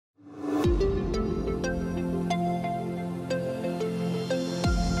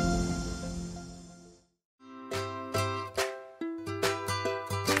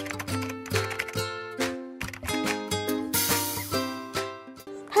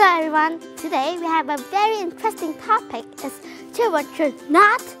Hello everyone, today we have a very interesting topic. Is children should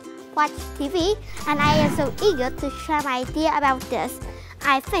not watch TV, and I am so eager to share my idea about this.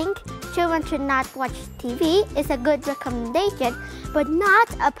 I think children should not watch TV is a good recommendation, but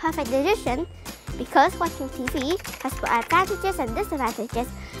not a perfect decision, because watching TV has both advantages and disadvantages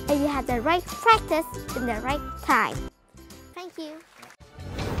if you have the right practice in the right time. Thank you.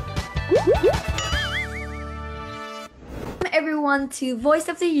 Welcome everyone to Voice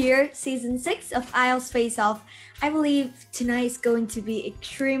of the Year Season 6 of IELTS FACE-OFF. I believe tonight is going to be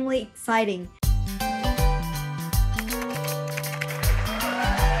extremely exciting.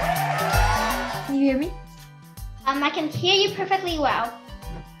 Can you hear me? I can hear you perfectly well.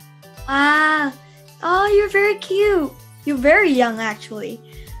 Oh, you're very cute. You're very young actually.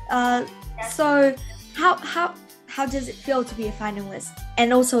 So how does it feel to be a finalist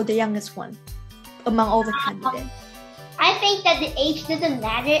and also the youngest one among all the candidates? I think that the age doesn't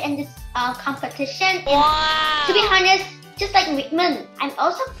matter in this competition. And to be honest, just like Rickman, I'm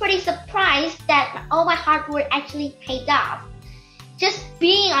also pretty surprised that all my hard work actually paid off. Just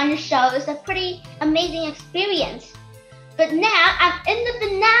being on the show is a pretty amazing experience. But now I'm in the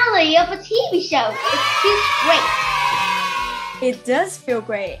finale of a TV show. It feels great. It does feel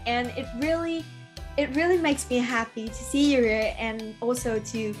great, and it really makes me happy to see you here and also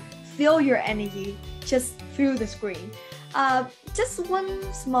to feel your energy just through the screen. Just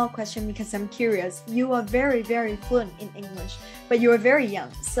one small question because I'm curious. You are very fluent in English, but you are very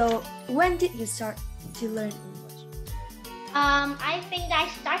young. So when did you start to learn English? I think I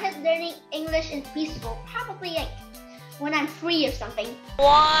started learning English in preschool, probably like when I'm 3 or something.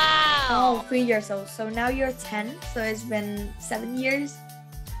 Wow! Oh, 3 years old. So now you're 10, so it's been 7 years?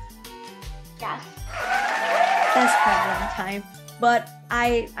 Yes. That's quite a long time. But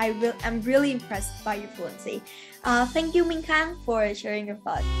I'm really impressed by your fluency. Thank you, Minh Khang, for sharing your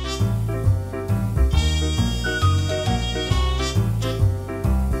thoughts.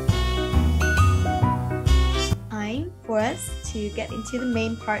 Time for us to get into the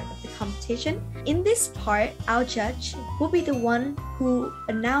main part of the competition. In this part, our judge will be the one who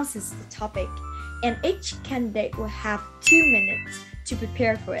announces the topic, and each candidate will have 2 minutes to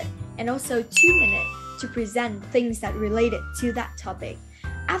prepare for it, and also 2 minutes to present things that related to that topic.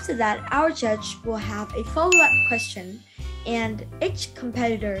 After that, our judge will have a follow-up question, and each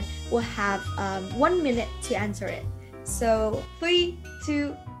competitor will have 1 minute to answer it. So 3,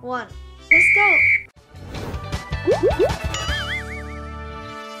 2, 1, let's go!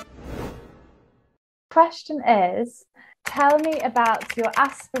 Question is, tell me about your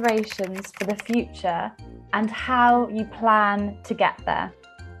aspirations for the future and how you plan to get there.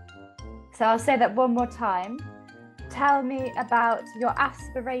 So I'll say that one more time. Tell me about your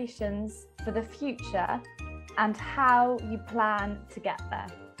aspirations for the future and how you plan to get there.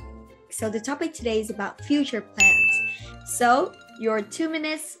 So the topic today is about future plans. So your 2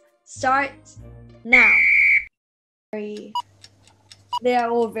 minutes start now. They are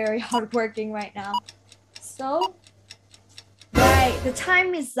all very hardworking right now. So, right, the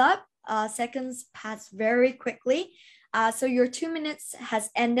time is up. Seconds pass very quickly. So your 2 minutes has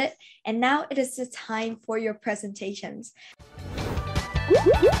ended, and now it is the time for your presentations.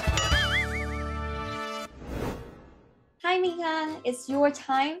 Hi Minh, it's your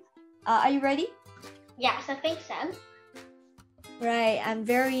time. Are you ready? Yes, I think so. Right, I'm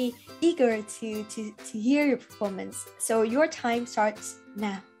very eager to hear your performance. So your time starts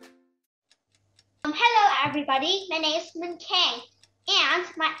now. Hello everybody, my name is Minh Khang, and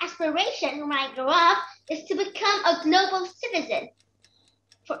my aspiration when I grow up is to become a global citizen.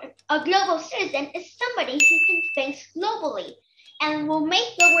 For a global citizen is somebody who can think globally and will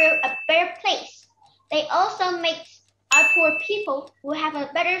make the world a better place. They also make our poor people who have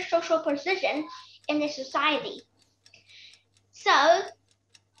a better social position in the society. So,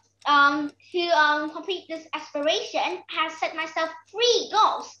 to complete this aspiration, I have set myself 3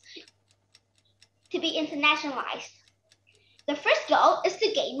 goals to be internationalized. The first goal is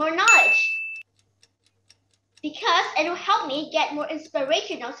to gain more knowledge, because it will help me get more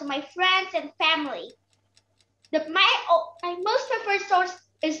inspirational to my friends and family. My most preferred source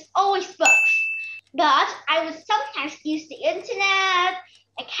is always books, but I would sometimes use the internet,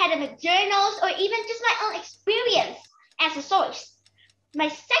 academic journals, or even just my own experience as a source. My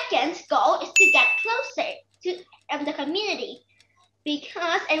second goal is to get closer to the community,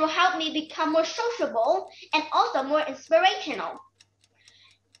 because it will help me become more sociable and also more inspirational.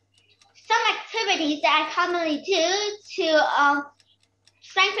 Some activities that I commonly do to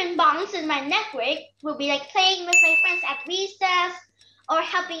strengthen bonds in my network will be like playing with my friends at recess or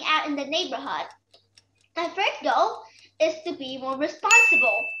helping out in the neighborhood. My third goal is to be more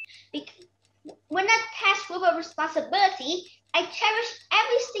responsible. When I'm tasked with a responsibility, I cherish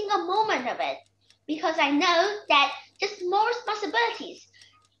every single moment of it because I know that just more responsibilities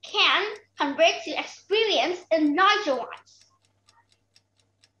can convert to experience in larger ones.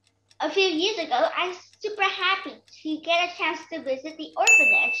 A few years ago, I was super happy to get a chance to visit the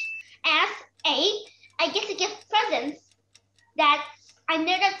orphanage as I get to give presents that I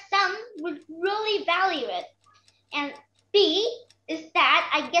know that some would really value it. And B is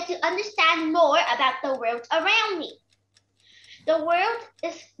that I get to understand more about the world around me. The world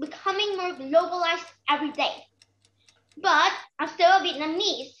is becoming more globalized every day. But I'm still a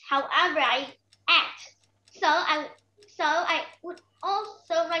Vietnamese, however I act. So I would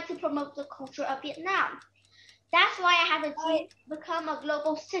also like to promote the culture of Vietnam. That's why I have a dream to become a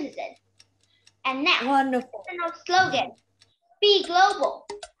global citizen. And now, Wonderful. the slogan, be global,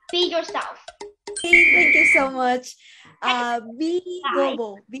 be yourself. Thank you so much. Be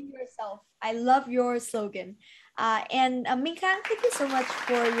global, be yourself. I love your slogan. And Minh Khang, thank you so much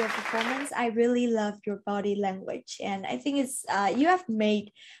for your performance. I really love your body language, and I think it's you have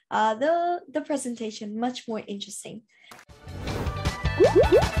made the presentation much more interesting.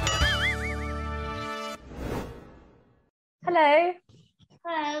 Hello.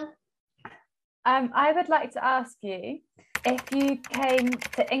 Hello. I would like to ask you, if you came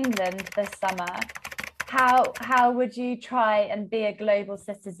to England this summer, how would you try and be a global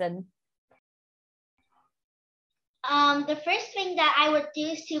citizen? The first thing that I would do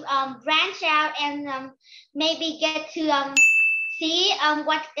is to branch out and maybe get to see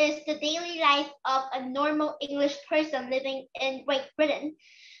what is the daily life of a normal English person living in Great Britain.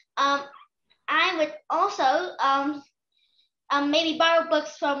 I would also maybe borrow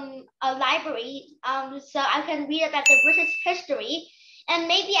books from a library so I can read about the British history. And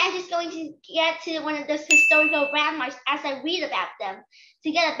maybe I'm just going to get to one of those historical landmarks as I read about them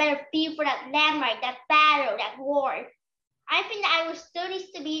to get a better feel for that landmark, that battle, that war. I think that I will still need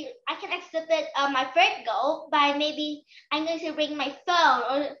to be, I can exhibit my third goal by maybe I'm going to bring my phone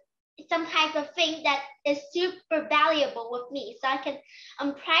or some type of thing that is super valuable with me so I can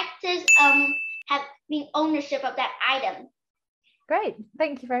practice having ownership of that item. Great,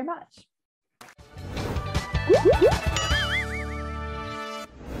 thank you very much.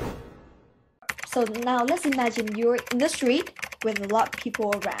 So now let's imagine you're in the street with a lot of people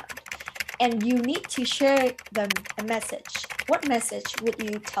around and you need to share them a message. What message would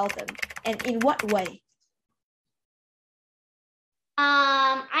you tell them and in what way?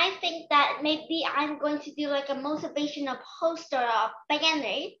 I think that maybe I'm going to do like a motivational poster or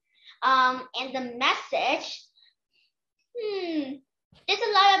banner. And the message, there's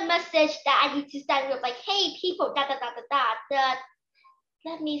a lot of message that I need to start with, like, hey people,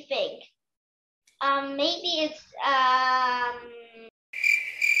 let me think. Maybe it's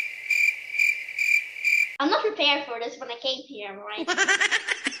I'm not prepared for this when I came here, right?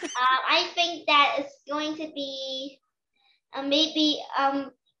 I think that it's going to be maybe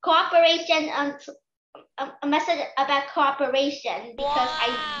cooperation, a message about cooperation, because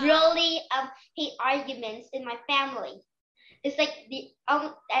I really hate arguments in my family. It's like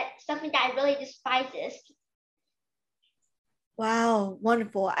that's something that I really despise. Wow,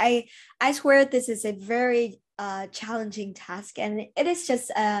 wonderful. I swear this is a very challenging task, and it is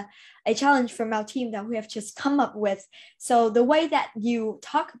just a challenge from our team that we have just come up with. So the way that you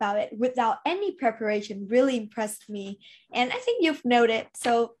talk about it without any preparation really impressed me, and I think you've noted,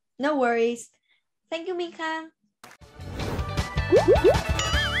 so no worries. Thank you, Minh Khang.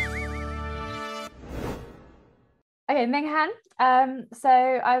 Okay, Minh Khang, so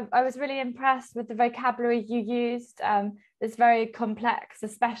I was really impressed with the vocabulary you used. It's very complex,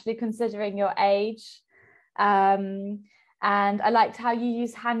 especially considering your age. And I liked how you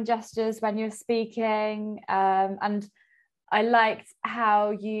use hand gestures when you're speaking. And I liked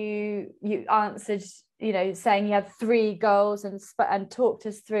how you answered, saying you had 3 goals and talked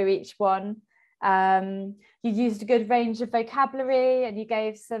us through each one. You used a good range of vocabulary and you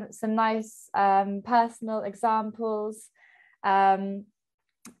gave some nice personal examples.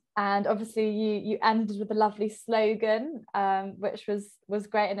 And obviously you ended with a lovely slogan, which was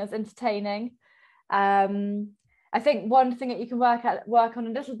great and it was entertaining. I think one thing that you can work on a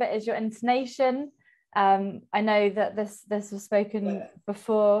little bit is your intonation. I know that this was spoken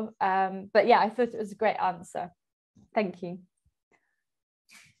before, but yeah, I thought it was a great answer. Thank you.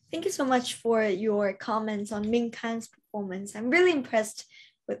 Thank you so much for your comments on Minh Khang's performance. I'm really impressed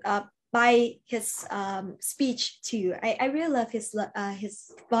with by his speech too. I really love his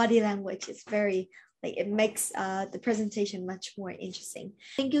body language. It's very it makes the presentation much more interesting.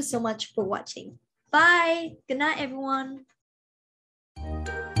 Thank you so much for watching. Bye. Good night, everyone.